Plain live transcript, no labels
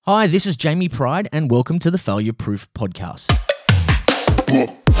Hi, this is Jamie Pride, and welcome to the Failure Proof Podcast.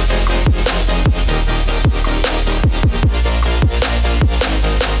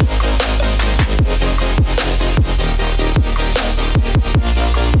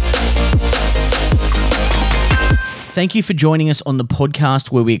 Thank you for joining us on the podcast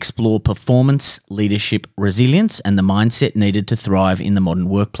where we explore performance, leadership, resilience, and the mindset needed to thrive in the modern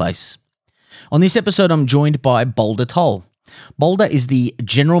workplace. On this episode, I'm joined by Boulder Toll. Boulder is the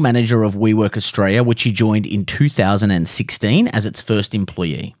general manager of WeWork Australia, which he joined in 2016 as its first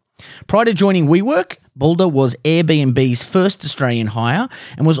employee. Prior to joining WeWork, Boulder was Airbnb's first Australian hire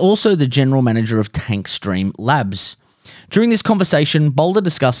and was also the general manager of TankStream Labs. During this conversation, Boulder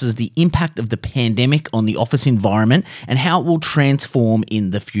discusses the impact of the pandemic on the office environment and how it will transform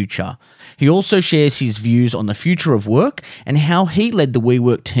in the future. He also shares his views on the future of work and how he led the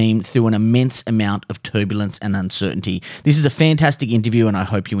WeWork team through an immense amount of turbulence and uncertainty. This is a fantastic interview and I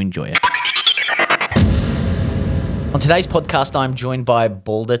hope you enjoy it. On today's podcast, I'm joined by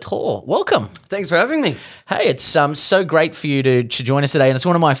Boulder Toll. Welcome. Thanks for having me. Hey, it's so great for you to join us today, and it's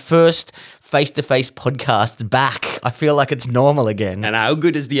one of my first face-to-face podcasts back. I feel like it's normal again. And how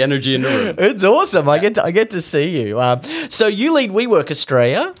good is the energy in the room? It's awesome. I get to see you. So you lead WeWork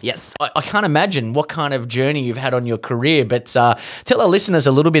Australia. Yes. I can't imagine what kind of journey you've had on your career, but tell our listeners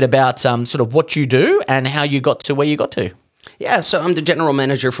a little bit about sort of what you do and how you got to where you got to. Yeah, so I'm the general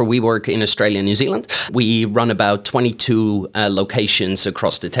manager for WeWork in Australia and New Zealand. We run about 22 locations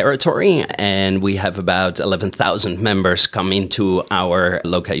across the territory, and we have about 11,000 members come into our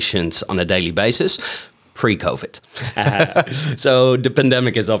locations on a daily basis. Pre-COVID. So the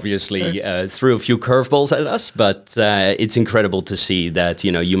pandemic is obviously threw a few curveballs at us, but it's incredible to see that,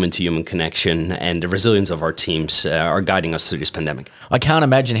 human-to-human connection and the resilience of our teams are guiding us through this pandemic. I can't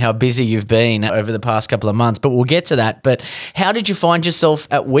imagine how busy you've been over the past couple of months, but we'll get to that. But how did you find yourself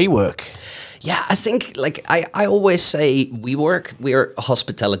at WeWork? Yeah, I think, I always say WeWork, we're a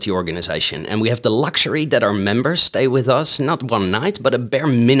hospitality organization, and we have the luxury that our members stay with us, not one night, but a bare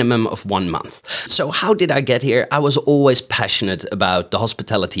minimum of 1 month. So how did I get here? I was always passionate about the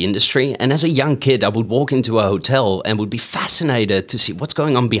hospitality industry, and as a young kid, I would walk into a hotel and would be fascinated to see what's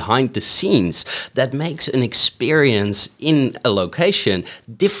going on behind the scenes that makes an experience in a location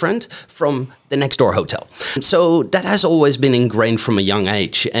different from the next door hotel. So that has always been ingrained from a young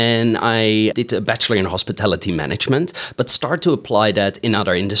age. And I did a bachelor in hospitality management, but start to apply that in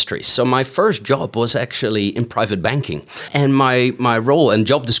other industries. So my first job was actually in private banking. And my role and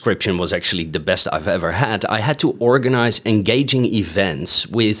job description was actually the best I've ever had. I had to organize engaging events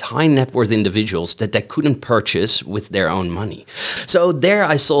with high net worth individuals that they couldn't purchase with their own money. So there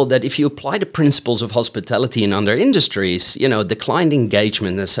I saw that if you apply the principles of hospitality in other industries, the client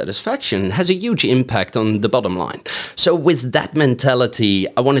engagement and satisfaction has a huge impact on the bottom line. So with that mentality,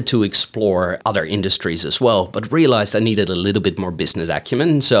 I wanted to explore other industries as well, but realized I needed a little bit more business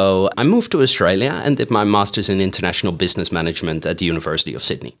acumen. So I moved to Australia and did my master's in international business management at the University of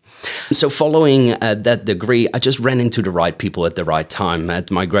Sydney. So following that degree, I just ran into the right people at the right time.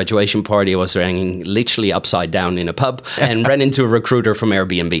 At my graduation party, I was hanging literally upside down in a pub and ran into a recruiter from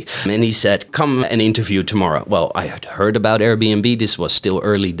Airbnb. And he said, come and interview tomorrow. Well, I had heard about Airbnb. This was still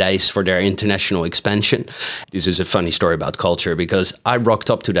early days for their international expansion. This is a funny story about culture because I rocked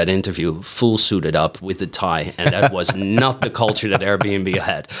up to that interview full suited up with a tie, and that was not the culture that Airbnb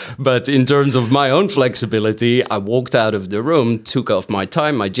had. But in terms of my own flexibility, I walked out of the room, took off my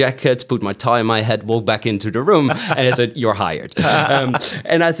tie, my jacket, put my tie on my head, walked back into the room, and I said, "You're hired."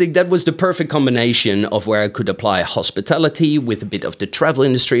 And I think that was the perfect combination of where I could apply hospitality with a bit of the travel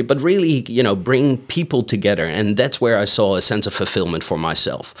industry, but really, bring people together. And that's where I saw a sense of fulfillment for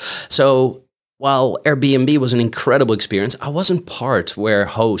myself. So while Airbnb was an incredible experience, I wasn't part where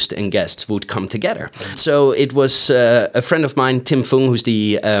host and guests would come together. So it was a friend of mine, Tim Fung, who's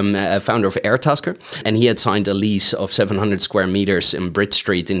the founder of Airtasker, and he had signed a lease of 700 square meters in Brit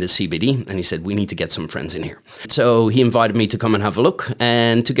Street in the CBD, and he said, we need to get some friends in here. So he invited me to come and have a look,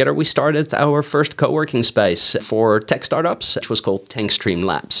 and together we started our first co-working space for tech startups, which was called TankStream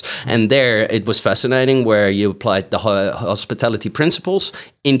Labs. And there it was fascinating where you applied the hospitality principles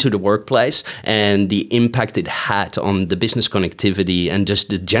into the workplace and the impact it had on the business connectivity and just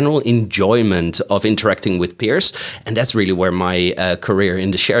the general enjoyment of interacting with peers. And that's really where my career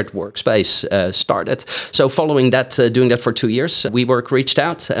in the shared workspace started. So following that, doing that for 2 years, WeWork reached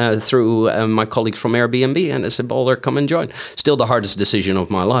out through my colleague from Airbnb and I said, Boulder, come and join. Still the hardest decision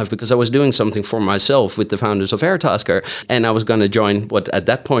of my life because I was doing something for myself with the founders of Airtasker and I was going to join what at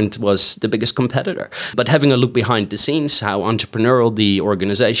that point was the biggest competitor. But having a look behind the scenes, how entrepreneurial the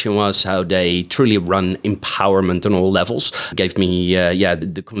organization was, how they truly run empowerment on all levels. Gave me,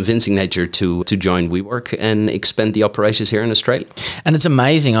 the convincing nature to join WeWork and expand the operations here in Australia. And it's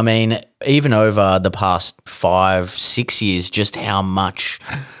amazing. I mean, even over the past 5-6 years, just how much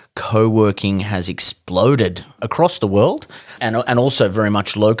co-working has exploded across the world and also very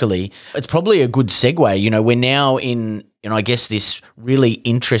much locally. It's probably a good segue. You know, we're now in, I guess, this really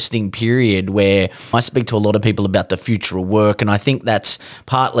interesting period where I speak to a lot of people about the future of work, and I think that's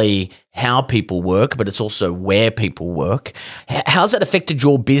partly how people work, but it's also where people work. How's that affected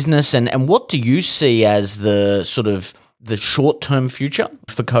your business, and what do you see as the sort of the short-term future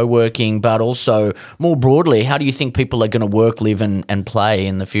for co-working, but also more broadly, how do you think people are going to work, live and play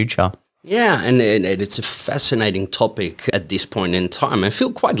in the future? Yeah, and it's a fascinating topic at this point in time. I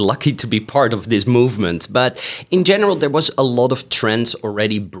feel quite lucky to be part of this movement. But in general, there was a lot of trends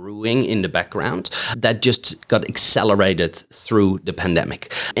already brewing in the background that just got accelerated through the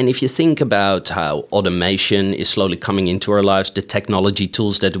pandemic. And if you think about how automation is slowly coming into our lives, the technology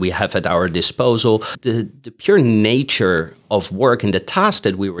tools that we have at our disposal, the pure nature of work and the tasks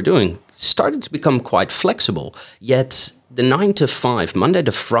that we were doing started to become quite flexible. Yet the 9 to 5, Monday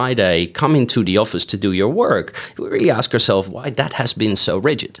to Friday, come into the office to do your work, we really ask ourselves why that has been so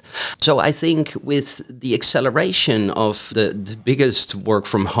rigid. So I think with the acceleration of the biggest work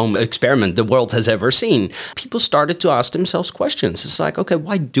from home experiment the world has ever seen, people started to ask themselves questions. It's like, okay,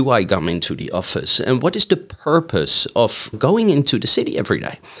 why do I come into the office? And what is the purpose of going into the city every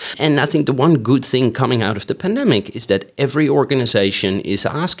day? And I think the one good thing coming out of the pandemic is that every organization is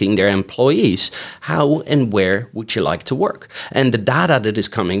asking their employees, how and where would you like to work? And the data that is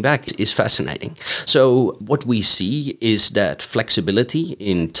coming back is fascinating. So what we see is that flexibility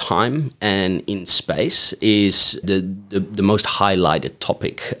in time and in space is the most highlighted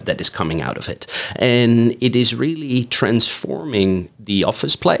topic that is coming out of it. And it is really transforming the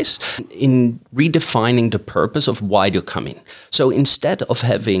office place in redefining the purpose of why you come in. So instead of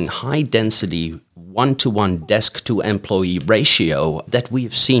having high density one-to-one desk-to-employee ratio that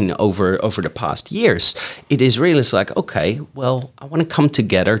we've seen over the past years, it is really like, okay, well, I want to come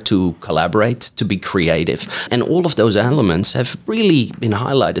together to collaborate, to be creative. And all of those elements have really been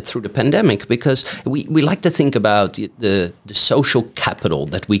highlighted through the pandemic because we like to think about the social capital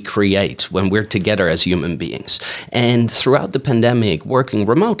that we create when we're together as human beings. And throughout the pandemic, working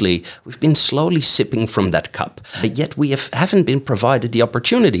remotely, we've been slowly sipping from that cup. But yet we haven't been provided the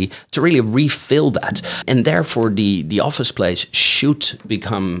opportunity to really refill that. And therefore, the office place should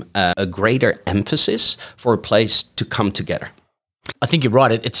become a greater emphasis for a place to come together. I think you're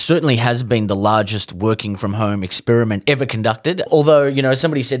right. It certainly has been the largest working from home experiment ever conducted. Although,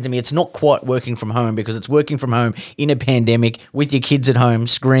 somebody said to me, it's not quite working from home because it's working from home in a pandemic with your kids at home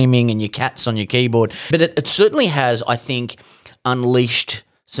screaming and your cats on your keyboard. But it certainly has, I think, unleashed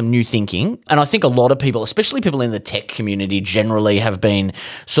some new thinking. And I think a lot of people, especially people in the tech community generally, have been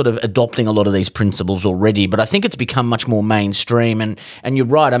sort of adopting a lot of these principles already. But I think it's become much more mainstream. And you're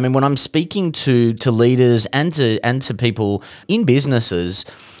right. I mean, when I'm speaking to leaders and to people in businesses,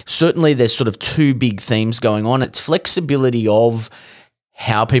 certainly there's sort of two big themes going on. It's flexibility of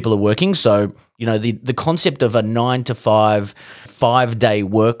how people are working. So, the concept of a 9 to 5, 5-day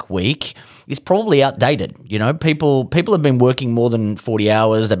work week is probably outdated. People have been working more than 40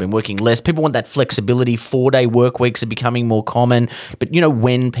 hours. They've been working less. People want that flexibility. 4-day work weeks are becoming more common. But,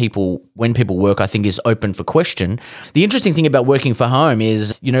 when people work, I think is open for question. The interesting thing about working from home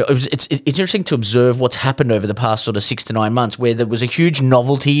is, it's interesting to observe what's happened over the past sort of 6 to 9 months where there was a huge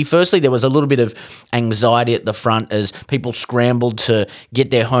novelty. Firstly, there was a little bit of anxiety at the front as people scrambled to get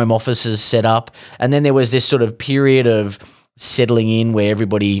their home offices set up. And then there was this sort of period of settling in where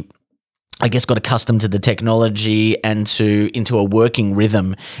everybody, I guess, got accustomed to the technology and into a working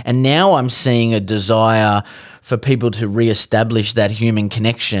rhythm. And now I'm seeing a desire for people to reestablish that human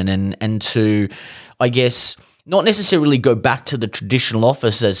connection and to, I guess, not necessarily go back to the traditional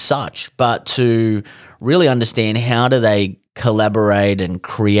office as such, but to really understand how do they collaborate and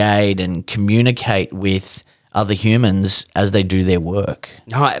create and communicate with other humans as they do their work.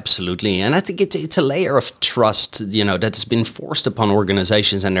 No, absolutely. And I think it's a layer of trust, that's been forced upon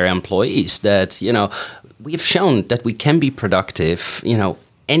organizations and their employees that, we've shown that we can be productive,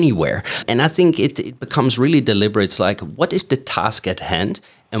 anywhere. And I think it becomes really deliberate. It's like, what is the task at hand?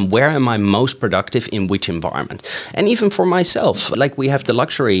 and where am I most productive in which environment. And even for myself, like we have the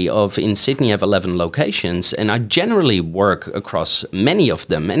luxury of in Sydney have 11 locations, and I generally work across many of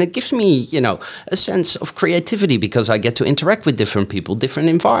them, and it gives me, a sense of creativity because I get to interact with different people, different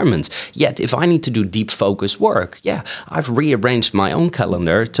environments. Yet if I need to do deep focus work, I've rearranged my own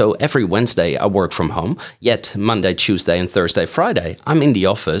calendar. So every Wednesday I work from home, yet Monday, Tuesday and Thursday, Friday, I'm in the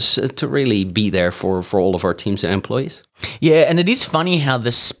office to really be there for all of our teams and employees. Yeah, and it is funny how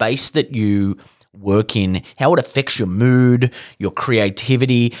the space that you work in, how it affects your mood, your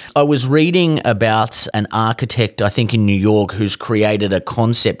creativity. I was reading about an architect, I think in New York, who's created a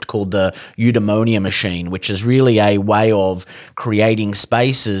concept called the eudaimonia machine, which is really a way of creating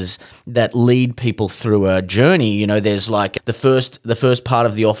spaces that lead people through a journey. There's like the first part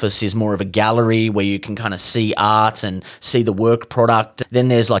of the office is more of a gallery where you can kind of see art and see the work product. Then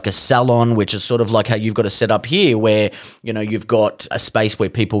there's like a salon, which is sort of like how you've got it set up here, where you've got a space where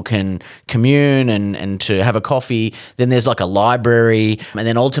people can commune and to have a coffee. Then there's like a library. And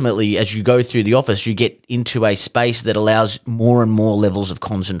then ultimately, as you go through the office, you get into a space that allows more and more levels of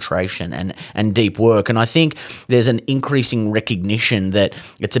concentration and deep work. And I think there's an increasing recognition that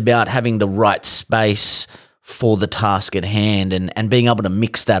it's about having the right space for the task at hand and being able to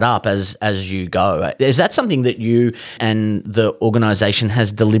mix that up as you go. Is that something that you and the organization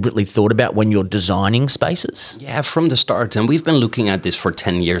has deliberately thought about when you're designing spaces? Yeah, from the start. And we've been looking at this for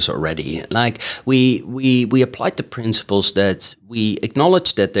 10 years already. Like we applied the principles that we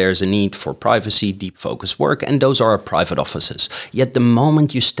acknowledge that there's a need for privacy, deep focus work, and those are our private offices. Yet the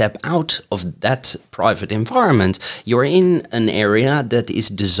moment you step out of that private environment, you're in an area that is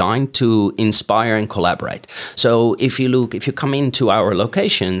designed to inspire and collaborate. So if you come into our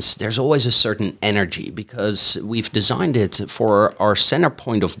locations, there's always a certain energy because we've designed it for our center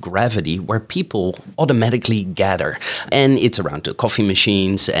point of gravity where people automatically gather. And it's around the coffee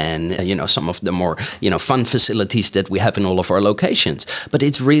machines and, some of the more, fun facilities that we have in all of our locations. But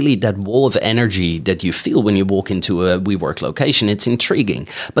it's really that wall of energy that you feel when you walk into a WeWork location. It's intriguing.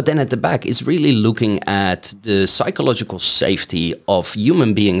 But then at the back, it's really looking at the psychological safety of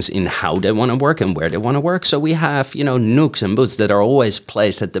human beings in how they want to work and where they want to work. So we have, nooks and booths that are always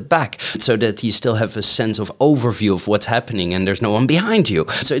placed at the back so that you still have a sense of overview of what's happening and there's no one behind you.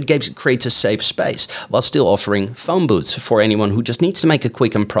 So it creates a safe space while still offering phone booths for anyone who just needs to make a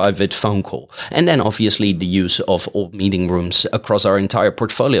quick and private phone call. And then obviously the use of all meeting rooms across our entire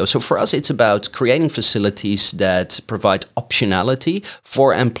portfolio. So for us, it's about creating facilities that provide optionality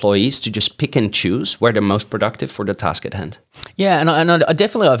for employees to just pick and choose where they're most productive for the task at hand. Yeah, and I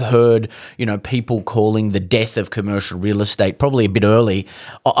definitely I've heard, people calling the death of commercial real estate probably a bit early.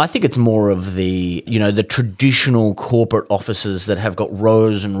 I think it's more of the, the traditional corporate offices that have got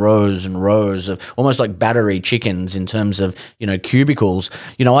rows and rows and rows of almost like battery chickens in terms of, cubicles.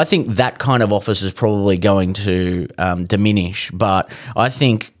 I think that kind of office is probably going to diminish, but I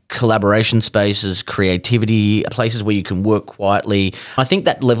think collaboration spaces, creativity, places where you can work quietly. I think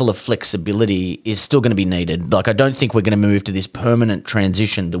that level of flexibility is still going to be needed. Like, I don't think we're going to move to this permanent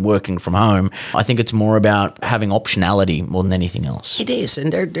transition to working from home. I think it's more about having optionality more than anything else. It is,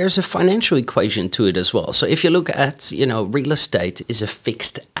 and there's a financial equation to it as well. So if you look at, real estate is a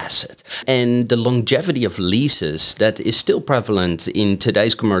fixed asset, and the longevity of leases that is still prevalent in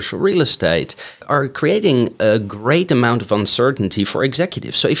today's commercial real estate are creating a great amount of uncertainty for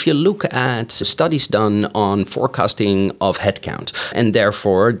executives. So if you look at studies done on forecasting of headcount and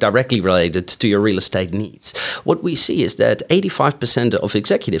therefore directly related to your real estate needs, what we see is that 85% of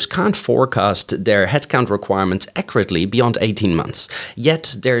executives can't forecast their headcount requirements accurately beyond 18 months.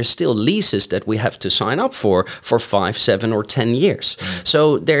 Yet there are still leases that we have to sign up for 5, 7 or 10 years.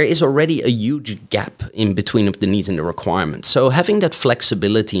 So there is already a huge gap in between of the needs and the requirements. So having that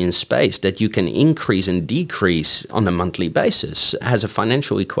flexibility in space that you can increase and decrease on a monthly basis has a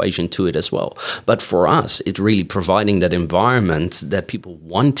financial equation to it as well. But for us, it's really providing that environment that people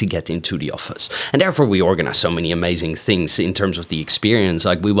want to get into the office. And therefore, we organize so many amazing things in terms of the experience.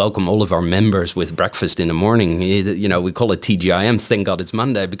 Like, we welcome all of our members with breakfast in the morning. We call it TGIM, thank God it's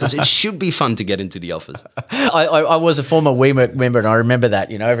Monday, because it should be fun to get into the office. I was a former WeWork member, and I remember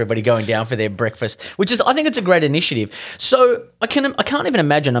that, everybody going down for their breakfast, which is, I think it's a great initiative. So I can't even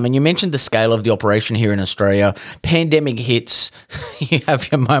imagine. I mean, you mentioned the scale of the operation here in Australia. Pandemic hits, you have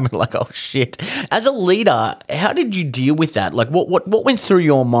your moment like, oh shit. As a leader, how did you deal with that? Like, what went through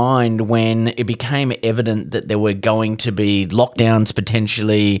your mind when it became evident that there were going to be lockdowns,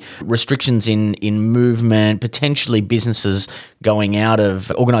 potentially restrictions in movement, potentially businesses going out of,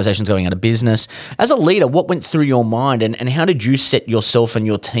 organizations going out of business? As a leader, what went through your mind and how did you set yourself and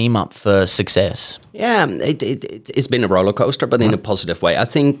your team up for success? Yeah, it's been a roller coaster, but in a positive way. I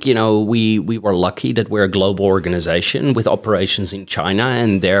think, we were lucky that we're a global organization with operations in China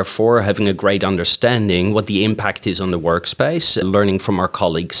and therefore having a great understanding what the impact is on the workspace, learning from our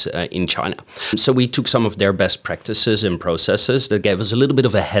colleagues in China. So we took some of their best practices and processes that gave us a little bit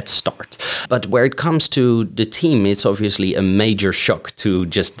of a head start. But where it comes to the team, it's obviously a major shock to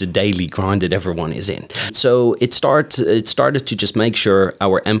just the daily grind that everyone is in. So it started to just make sure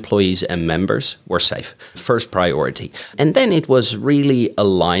our employees and members were safe. First priority. And then it was really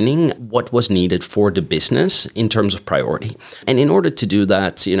aligning what was needed for the business in terms of priority. And in order to do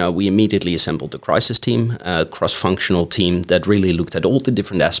that, we immediately assembled a crisis team, a cross-functional team that really looked at all the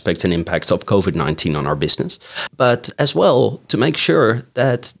different aspects and impacts of COVID-19 on our business. But as well, to make sure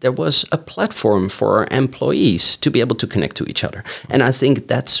that there was a platform for our employees to be able to connect to each other. And I think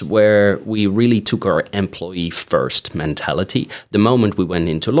that's where we really took our employee first mentality. The moment we went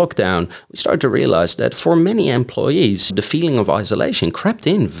into lockdown, we started to realize that for many employees, the feeling of isolation crept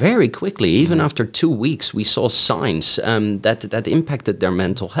in very quickly. Even after 2 weeks, we saw signs that impacted their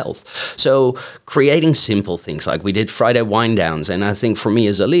mental health. So creating simple things like we did Friday wind downs. And I think for me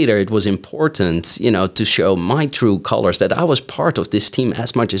as a leader, it was important, to show my true colors, that I was part of this team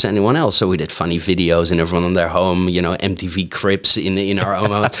as much as anyone else. So we did funny videos and everyone on their home, MTV Crips in our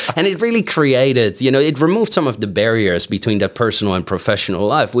own. And it really created, it removed some of the barriers between that personal and professional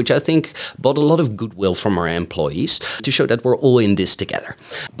life, which I think brought a lot of goodwill from our employees to show that we're all in this together.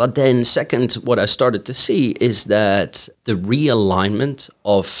 But then second, what I started to see is that the realignment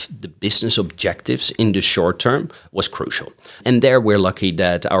of the business objectives in the short term was crucial. And there we're lucky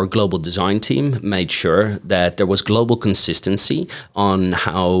that our global design team made sure that there was global consistency on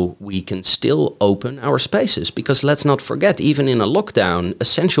how we can still open our spaces. Because let's not forget, even in a lockdown,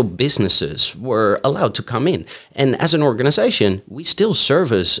 essential businesses were allowed to come in. And as an organization, we still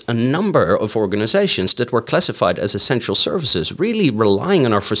service a number of organizations that were classified as essential services, really relying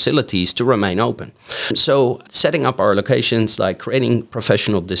on our facilities to remain open. So setting up our locations, like creating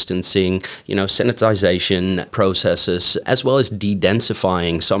professional distancing, sanitization processes, as well as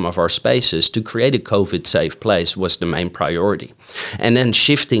de-densifying some of our spaces to create a COVID-safe place was the main priority. And then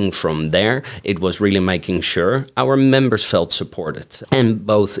shifting from there, it was really making sure our members felt supported, and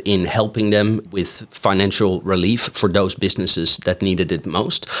both in helping them with financial relief for those businesses that needed it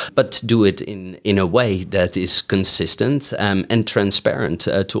most, but do it in a way that is consistent and transparent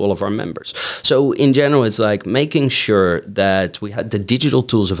to all of our members. So in general, it's like making sure that we had the digital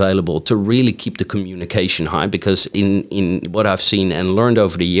tools available to really keep the communication high, because in what I've seen and learned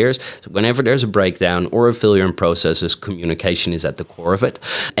over the years, whenever there's a breakdown or a failure in processes, communication is at the core of it.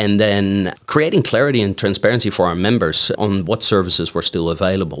 And then creating clarity and transparency for our members on what services were still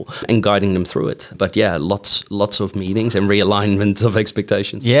available and guiding them through it. But yeah, lots of meetings and realignment of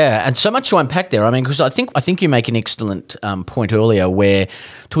expectations. Yeah, and so much to unpack there. I mean, because I think you make an excellent point earlier where,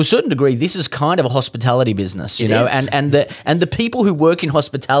 to a certain degree, this is kind of a hospitality business, and the people who work in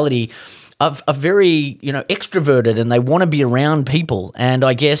hospitality are very, extroverted, and they want to be around people. And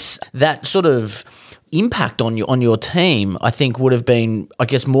I guess that sort of impact on your team, I think, would have been,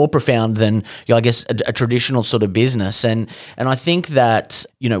 more profound than, a traditional sort of business. And I think that,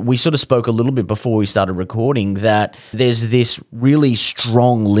 we sort of spoke a little bit before we started recording that there's this really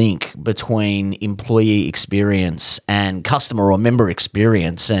strong link between employee experience and customer or member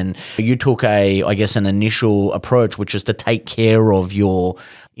experience. And you took an initial approach, which is to take care of your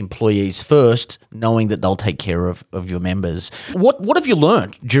employees first, knowing that they'll take care of your members. What have you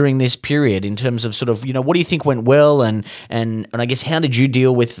learned during this period in terms of sort of, what do you think went well, and I guess how did you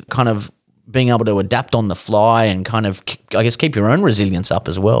deal with kind of being able to adapt on the fly and kind of, keep your own resilience up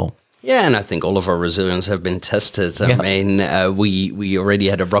as well? Yeah, and I think all of our resilience have been tested. I mean, we already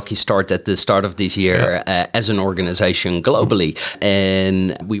had a rocky start at the start of this year as an organization globally,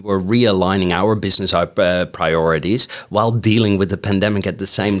 and we were realigning our business priorities while dealing with the pandemic at the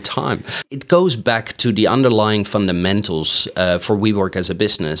same time. It goes back to the underlying fundamentals for WeWork as a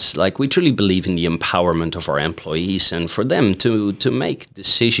business. Like, we truly believe in the empowerment of our employees and for them to make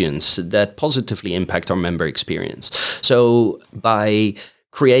decisions that positively impact our member experience. So by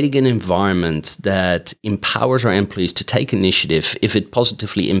creating an environment that empowers our employees to take initiative if it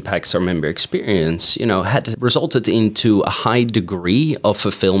positively impacts our member experience, had resulted into a high degree of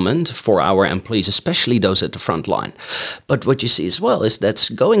fulfillment for our employees, especially those at the front line. But what you see as well is that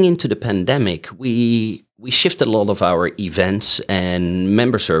going into the pandemic, we shifted a lot of our events and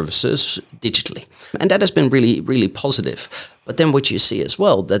member services digitally. And that has been really, really positive. But then what you see as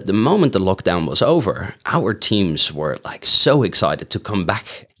well, that the moment the lockdown was over, our teams were so excited to come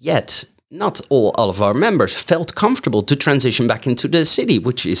back. Yet not all of our members felt comfortable to transition back into the city,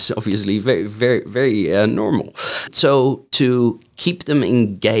 which is obviously very, very, very normal. So to keep them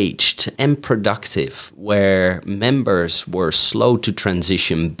engaged and productive, where members were slow to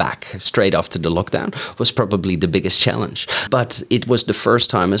transition back straight after the lockdown, was probably the biggest challenge. But it was the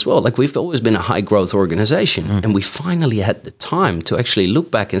first time as well. Like, we've always been a high growth organization, and we finally had the time to actually look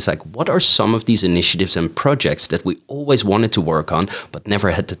back and say, like, what are some of these initiatives and projects that we always wanted to work on but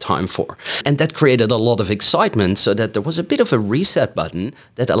never had the time for? And that created a lot of excitement, so that there was a bit of a reset button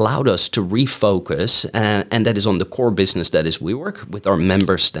that allowed us to refocus, and that is on the core business that is WeWork, with our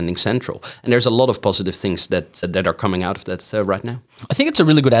members standing central. And there's a lot of positive things that are coming out of that right now. I think it's a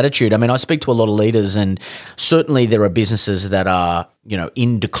really good attitude. I mean, I speak to a lot of leaders, and certainly there are businesses that are,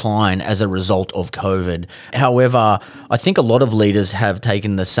 in decline as a result of COVID. However, I think a lot of leaders have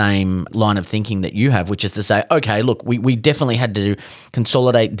taken the same line of thinking that you have, which is to say, okay, look, we definitely had to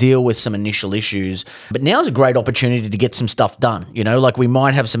consolidate, deal with some initial issues, but now's a great opportunity to get some stuff done. Like, we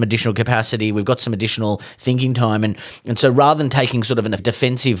might have some additional capacity, we've got some additional thinking time, and so rather than taking sort of a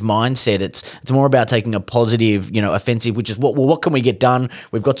defensive mindset, it's more about taking a positive, offensive, which is what can we get done?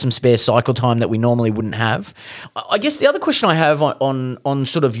 We've got some spare cycle time that we normally wouldn't have. I guess the other question I have on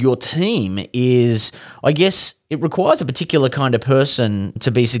sort of your team is, I guess, it requires a particular kind of person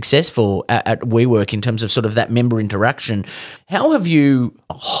to be successful at WeWork in terms of sort of that member interaction. How have you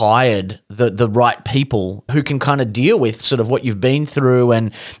hired the right people who can kind of deal with sort of what you've been through?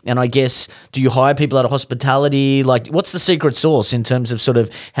 And I guess, do you hire people out of hospitality? Like, what's the secret sauce in terms of sort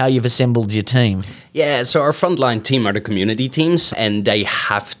of how you've assembled your team? Yeah, so our frontline team are the community teams, and they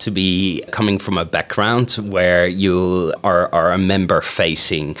have to be coming from a background where you are a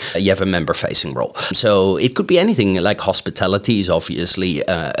member-facing, you have a member-facing role. So it could be anything, like hospitality is obviously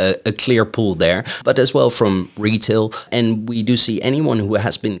a clear pool there, but as well from retail. And we do see anyone who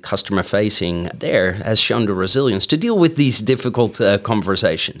has been customer-facing there has shown the resilience to deal with these difficult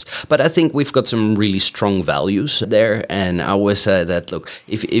conversations. But I think we've got some really strong values there. And I always say that, look,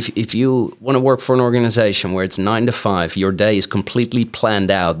 if you want to work for an organization where it's 9 to 5, your day is completely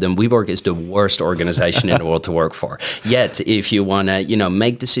planned out, then WeWork is the worst organization in the world to work for. Yet, if you want to,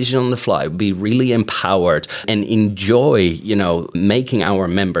 make decisions on the fly, be really empowered and enjoy, making our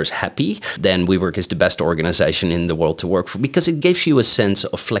members happy, then WeWork is the best organization in the world to work for, because it gives you a sense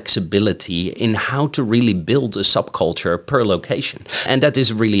of flexibility in how to really build a subculture per location. And that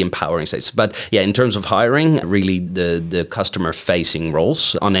is really empowering. But yeah, in terms of hiring, really the customer-facing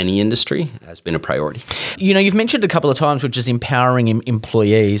roles on any industry has been a priority. You've mentioned a couple of times, which is empowering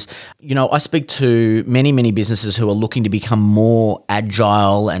employees. I speak to many businesses who are looking to become more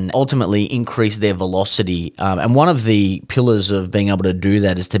agile and ultimately increase their velocity. And one of the pillars of being able to do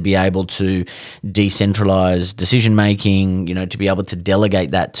that is to be able to decentralize decision-making, to be able to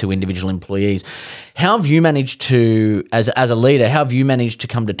delegate that to individual employees. How have you managed to, as a leader, how have you managed to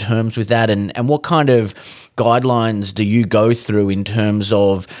come to terms with that? And what kind of guidelines do you go through in terms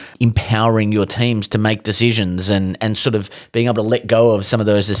of empowering your teams to make decisions and sort of being able to let go of some of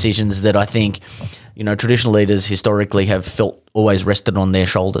those decisions that I think, traditional leaders historically have felt always rested on their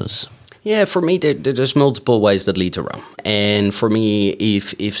shoulders? Yeah, for me, there's multiple ways that lead to Rome. And for me,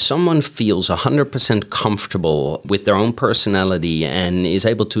 if someone feels 100% comfortable with their own personality and is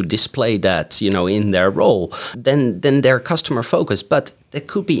able to display that, in their role, then they're customer focused. But that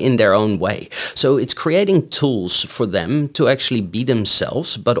could be in their own way. So it's creating tools for them to actually be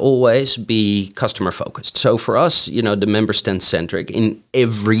themselves, but always be customer focused. So for us, the member stand centric in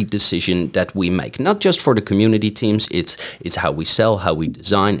every decision that we make, not just for the community teams, it's how we sell, how we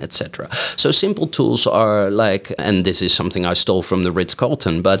design, etc. So simple tools are like, and this is something I stole from the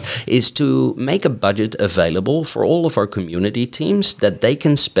Ritz-Carlton, but is to make a budget available for all of our community teams that they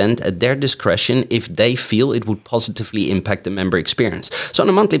can spend at their discretion if they feel it would positively impact the member experience. So on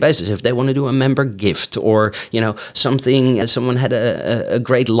a monthly basis, if they want to do a member gift or, something, someone had a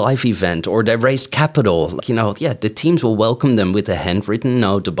great live event or they raised capital, the teams will welcome them with a handwritten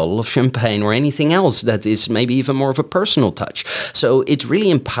note, a bottle of champagne or anything else that is maybe even more of a personal touch. So it's really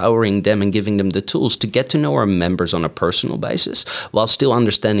empowering them and giving them the tools to get to know our members on a personal basis while still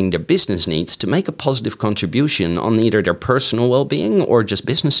understanding their business needs to make a positive contribution on either their personal well-being or just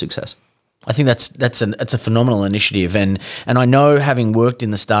business success. I think that's a phenomenal initiative, and I know, having worked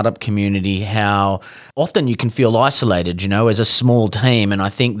in the startup community, how often you can feel isolated, as a small team, and I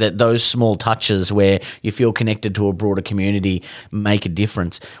think that those small touches where you feel connected to a broader community make a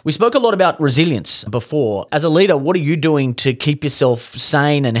difference. We spoke a lot about resilience before. As a leader, what are you doing to keep yourself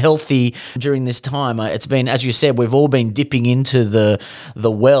sane and healthy during this time? It's been, as you said, we've all been dipping into the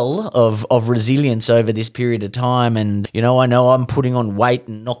well of resilience over this period of time, and I know I'm putting on weight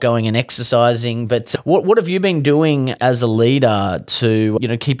and not going and exercising, but what have you been doing as a leader to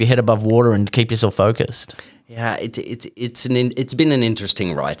keep your head above water and keep yourself focused? Yeah, it's been an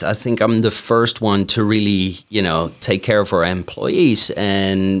interesting ride. I think I'm the first one to really take care of our employees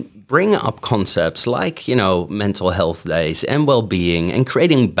and bring up concepts like, mental health days and well-being and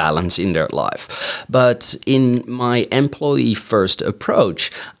creating balance in their life. But in my employee-first approach,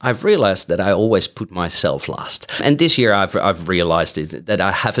 I've realized that I always put myself last. And this year I've realized that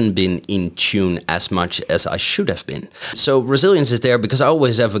I haven't been in tune as much as I should have been. So resilience is there because I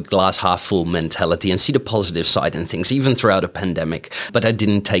always have a glass half full mentality and see the positive side in things, even throughout a pandemic. But I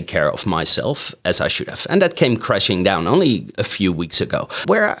didn't take care of myself as I should have. And that came crashing down only a few weeks ago,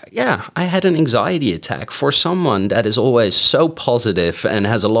 where, I had an anxiety attack. For someone that is always so positive and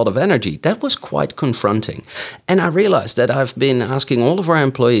has a lot of energy, that was quite confronting. And I realized that I've been asking all of our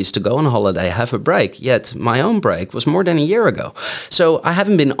employees to go on holiday, have a break, yet my own break was more than a year ago. So I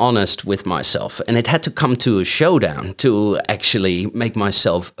haven't been honest with myself, and it had to come to a showdown to actually make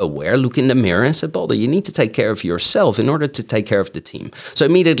myself aware, look in the mirror and say, Balder, you need to take care of yourself in order to take care of the team. So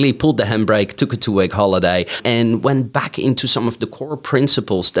immediately pulled the handbrake, took a 2-week holiday, and went back into some of the core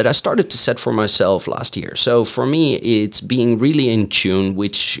principles that I started to set for myself last year. So for me, it's being really in tune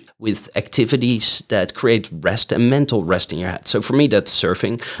with activities that create rest and mental rest in your head. So for me, that's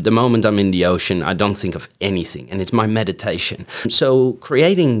surfing. The moment I'm in the ocean, I don't think of anything, and it's my meditation. So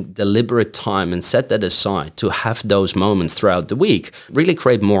creating deliberate time and set that aside to have those moments throughout the week really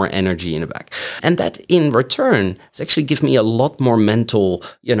create more energy in the back. And that in return has actually give me a lot more mental,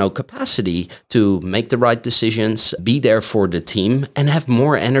 capacity to make the right decisions, be there for the team, and have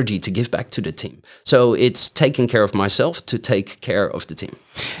more energy to give back to the team. So it's taking care of myself to take care of the team.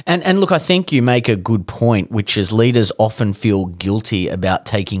 And look, I think you make a good point, which is leaders often feel guilty about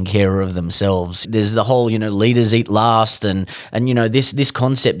taking care of themselves. There's the whole, leaders eat last, and this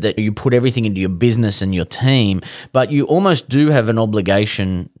concept that you put everything into your business and your team, but you almost do have an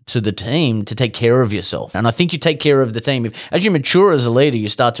obligation to the team to take care of yourself. And I think you take care of the team. As you mature as a leader, you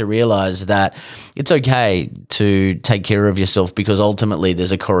start to realize that it's okay to take care of yourself, because ultimately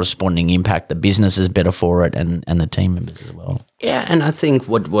there's a corresponding impact. The business is better for it, and the team members as well. Yeah, and I think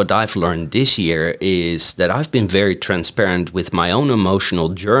what I've learned this year is that I've been very transparent with my own emotional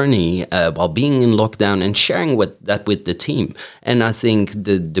journey while being in lockdown and sharing that with the team. And I think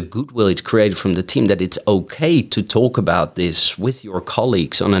the goodwill it's created from the team, that it's okay to talk about this with your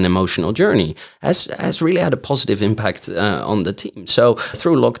colleagues on an emotional journey, has really had a positive impact on the team. So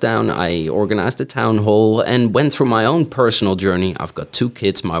through lockdown, I organized a town hall and went through my own personal journey. I've got 2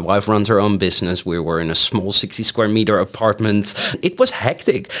 kids. My wife runs her own business. We were in a small 60 square meter apartment. It was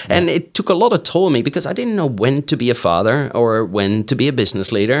hectic, and it took a lot of toll on me because I didn't know when to be a father or when to be a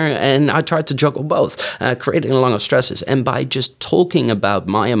business leader, and I tried to juggle both, creating a lot of stresses. And by just talking about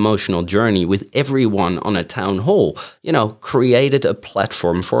my emotional journey with everyone on a town hall, created a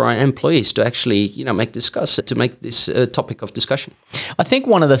platform for our employees to actually, make this topic of discussion. I think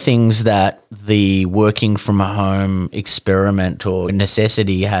one of the things that the working from home experiment or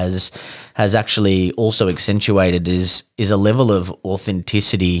necessity has actually also accentuated is a level of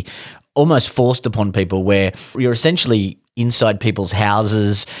authenticity almost forced upon people, where you're essentially inside people's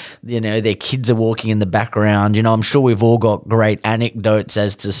houses, their kids are walking in the background. I'm sure we've all got great anecdotes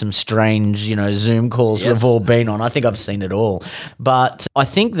as to some strange, Zoom calls we've all been on. I think I've seen it all. But I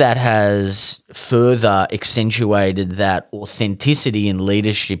think that has further accentuated that authenticity in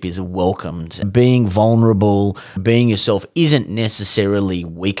leadership is welcomed. Being vulnerable, being yourself isn't necessarily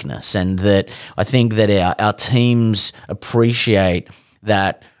weakness. And that I think that our teams appreciate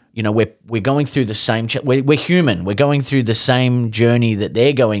that. We're going through the same. We're human. We're going through the same journey that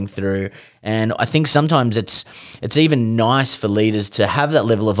they're going through, and I think sometimes it's even nice for leaders to have that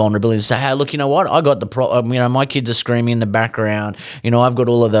level of vulnerability and say, "Hey, look, you know what? I got the problem. My kids are screaming in the background. I've got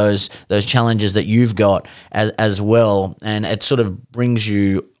all of those challenges that you've got as well," and it sort of brings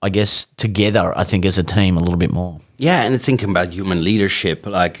you, I guess, together. I think as a team a little bit more. Yeah, and thinking about human leadership,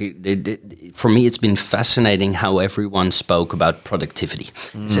 for me, it's been fascinating how everyone spoke about productivity.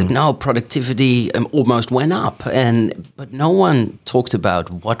 Said, no, productivity almost went up, but no one talked about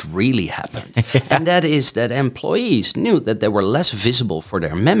what really happened. And that is that employees knew that they were less visible for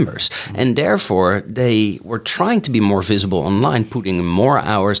their members, and therefore they were trying to be more visible online, putting in more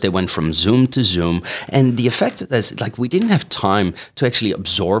hours. They went from Zoom to Zoom, and the effect of this, like, we didn't have time to actually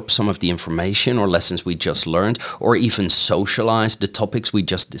absorb some of the information or lessons we just learned, or even socialize the topics we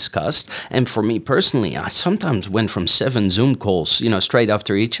just discussed. And for me personally, I sometimes went from 7 Zoom calls, straight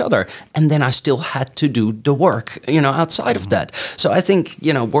after each other, and then I still had to do the work, outside of that. So I think,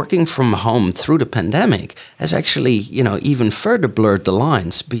 working from home through the pandemic has actually, even further blurred the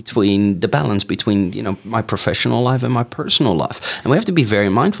lines between the balance between, my professional life and my personal life. And we have to be very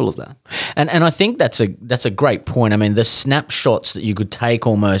mindful of that. And I think that's a great point. I mean, the snapshots that you could take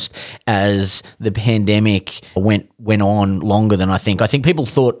almost as the pandemic went on longer than I think. I think people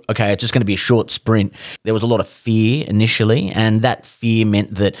thought, okay, it's just going to be a short sprint. There was a lot of fear initially, and that fear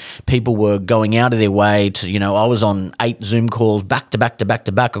meant that people were going out of their way to, I was on 8 Zoom calls back to back to back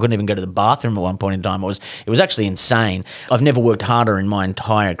to back. I couldn't even go to the bathroom at one point in time. It was actually insane. I've never worked harder in my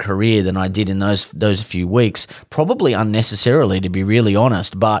entire career than I did in those few weeks, probably unnecessarily, to be really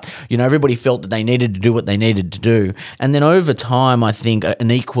honest. But, everybody felt that they needed to do what they needed to do. And then over time, I think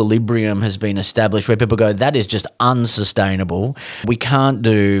an equilibrium has been established where people go, that is just unsustainable. We can't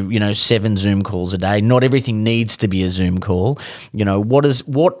do, 7 Zoom calls a day. Not everything needs to be a Zoom call.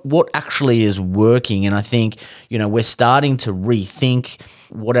 What actually is working? And I think, we're starting to rethink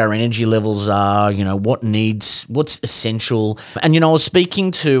what our energy levels are, what's essential. And, I was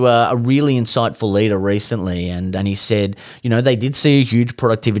speaking to a really insightful leader recently, and he said, they did see a huge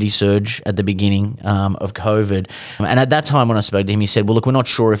productivity surge at the beginning of COVID. And at that time when I spoke to him, he said, well, look, we're not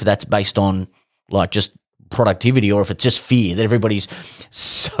sure if that's based on just productivity or if it's just fear that everybody's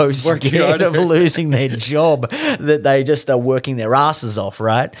so scared of losing their job that they just are working their asses off,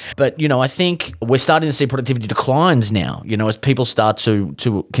 right? But, I think we're starting to see productivity declines now, as people start to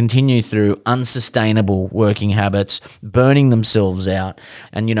continue through unsustainable working habits, burning themselves out.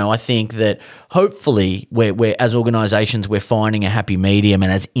 And, I think that hopefully we're as organizations, we're finding a happy medium,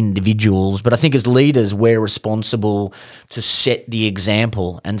 and as individuals, but I think as leaders, we're responsible to set the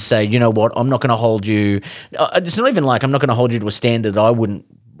example and say, you know what, I'm not going to hold you. It's not even like I'm not going to hold you to a standard I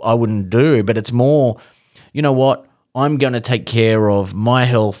wouldn't do, but it's more, you know what, I'm going to take care of my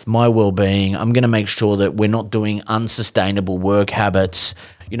health, my well-being. I'm going to make sure that we're not doing unsustainable work habits.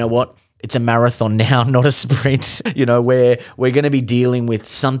 You know what? It's a marathon now, not a sprint. Where we're going to be dealing with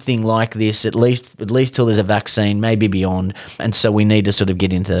something like this at least till there's a vaccine, maybe beyond. And so we need to sort of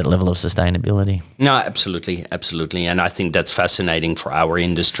get into that level of sustainability. No, absolutely. And I think that's fascinating for our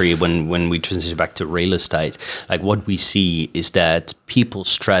industry when we transition back to real estate. Like, what we see is that people's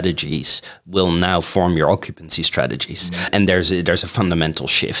strategies will now form your occupancy strategies. Mm-hmm. And there's a fundamental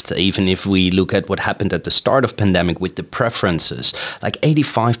shift. Even if we look at what happened at the start of pandemic with the preferences, like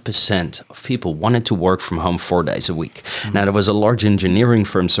 85% of people wanted to work from home 4 days a week. Mm-hmm. Now, there was a large engineering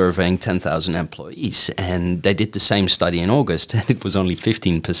firm surveying 10,000 employees, and they did the same study in August, and it was only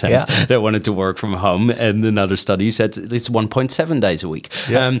 15% that wanted to work from home, and another study said at least 1.7 days a week.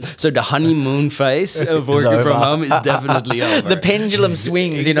 Yeah. So the honeymoon phase of working from home is definitely over. The pendulum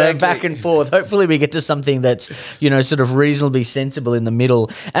swings, exactly. Back and forth. Hopefully we get to something that's, sort of reasonably sensible in the middle.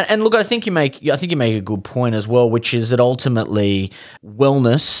 And look, I think you make a good point as well, which is that ultimately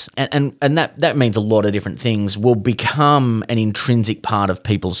wellness and that means a lot of different things will become an intrinsic part of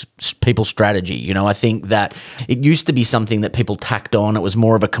people's strategy. I think that it used to be something that people tacked on. It was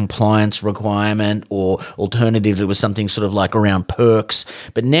more of a compliance requirement, or alternatively it was something sort of like around perks.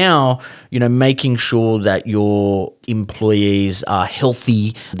 But now, making sure that your employees are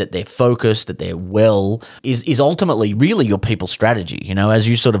healthy, that they're focused, that they're well, is ultimately really your people strategy. As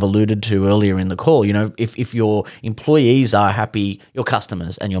you sort of alluded to earlier in the call, if your employees are happy, your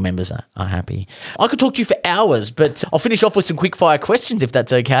customers and your members are happy. I could talk to you for hours, but I'll finish off with some quick fire questions if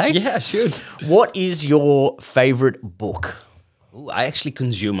that's okay. Yeah, sure. What is your favorite book? Ooh, I actually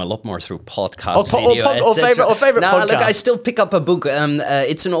consume a lot more through podcast, video, or favorite podcast. Look, I still pick up a book.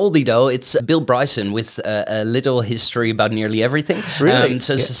 It's an oldie though. It's Bill Bryson with a little history about nearly everything. Really? It's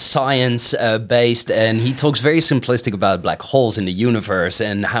science based, and he talks very simplistic about black holes in the universe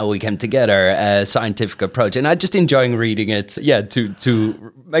and how we came together. A scientific approach, and I just enjoying reading it. Yeah,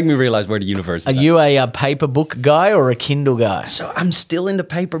 to Make me realize where the universe is Are at. you a paper book guy or a Kindle guy? So I'm still in the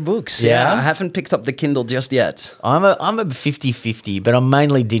paper books. Yeah? I haven't picked up the Kindle just yet. I'm a 50-50, but I'm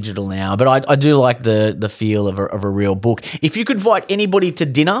mainly digital now. But I do like the feel of a real book. If you could invite anybody to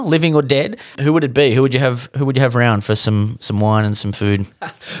dinner, living or dead, who would it be? Who would you have around for some wine and some food?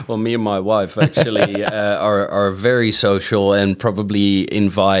 Well, me and my wife actually are very social and probably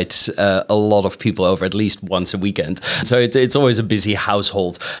invite a lot of people over at least once a weekend. So it's always a busy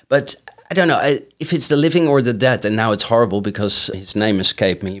household. But I don't know if it's the living or the dead, and now it's horrible because his name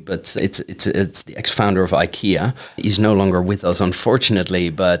escaped me. But it's the ex-founder of IKEA. He's no longer with us,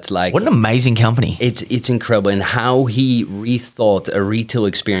 unfortunately. But like, What an amazing company! It's incredible, and how he rethought a retail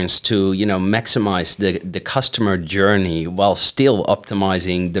experience to maximize the customer journey while still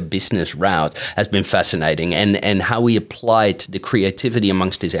optimizing the business route has been fascinating, and how he applied the creativity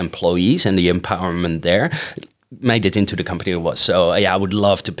amongst his employees and the empowerment there made it into the company it was. So yeah, I would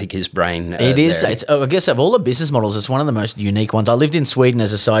love to pick his brain. It is. there. It's, I guess of all the business models, it's one of the most unique ones. I lived in Sweden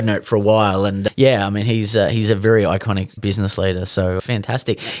as a side note for a while, and yeah, I mean he's a very iconic business leader. So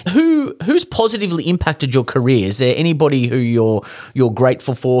fantastic. Who's positively impacted your career? Is there anybody who you're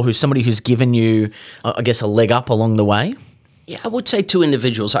grateful for? Who's somebody who's given you, I guess, a leg up along the way? Yeah, I would say two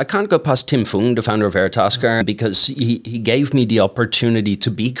individuals. I can't go past Tim Fung, the founder of Airtasker, because he gave me the opportunity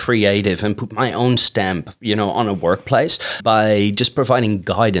to be creative and put my own stamp, on a workplace by just providing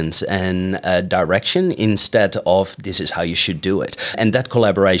guidance and direction instead of this is how you should do it. And that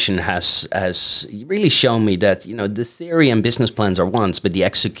collaboration has really shown me that, the theory and business plans are once, but the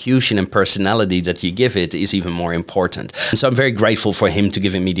execution and personality that you give it is even more important. And so I'm very grateful for him to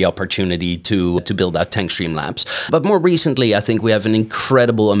giving me the opportunity to build out Tankstream Labs. But more recently, I think we have an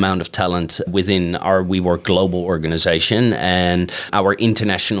incredible amount of talent within our WeWork global organization, and our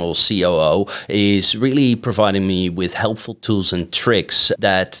international COO is really providing me with helpful tools and tricks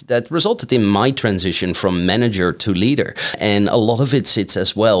that resulted in my transition from manager to leader. And a lot of it sits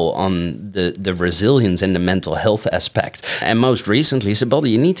as well on the resilience and the mental health aspect. And most recently,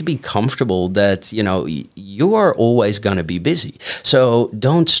 Sabelda, you need to be comfortable that, you are always going to be busy. So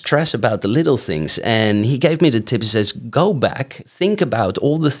don't stress about the little things. And he gave me the tip. He says, go back, think about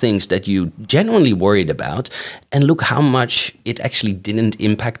all the things that you genuinely worried about, and look how much it actually didn't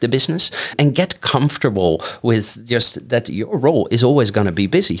impact the business, and get comfortable with just that your role is always going to be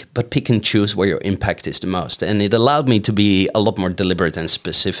busy, but pick and choose where your impact is the most. And it allowed me to be a lot more deliberate and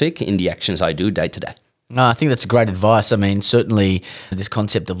specific in the actions I do day to day. No, I think that's great advice. I mean, certainly this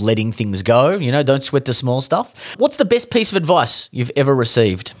concept of letting things go, don't sweat the small stuff. What's the best piece of advice you've ever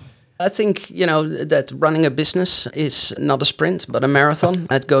received? I think, that running a business is not a sprint, but a marathon.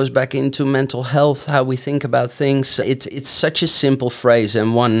 That goes back into mental health, how we think about things. It's such a simple phrase,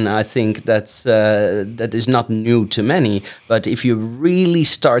 and one I think that is not new to many. But if you really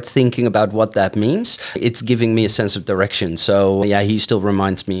start thinking about what that means, it's giving me a sense of direction. So yeah, he still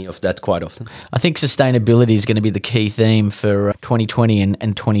reminds me of that quite often. I think sustainability is going to be the key theme for 2020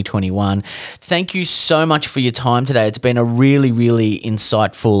 and 2021. Thank you so much for your time today. It's been a really, really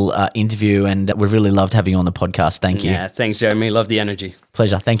insightful interview, and we've really loved having you on the podcast. Thank you. Yeah, thanks, Jeremy. Love the energy.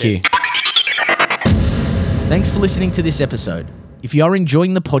 Pleasure. Thank you. Thanks for listening to this episode. If you are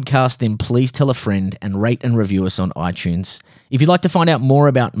enjoying the podcast, then please tell a friend and rate and review us on iTunes. If you'd like to find out more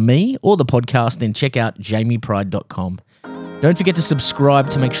about me or the podcast, then check out jamiepride.com. Don't forget to subscribe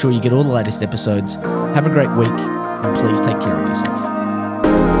to make sure you get all the latest episodes. Have a great week, and please take care of yourself.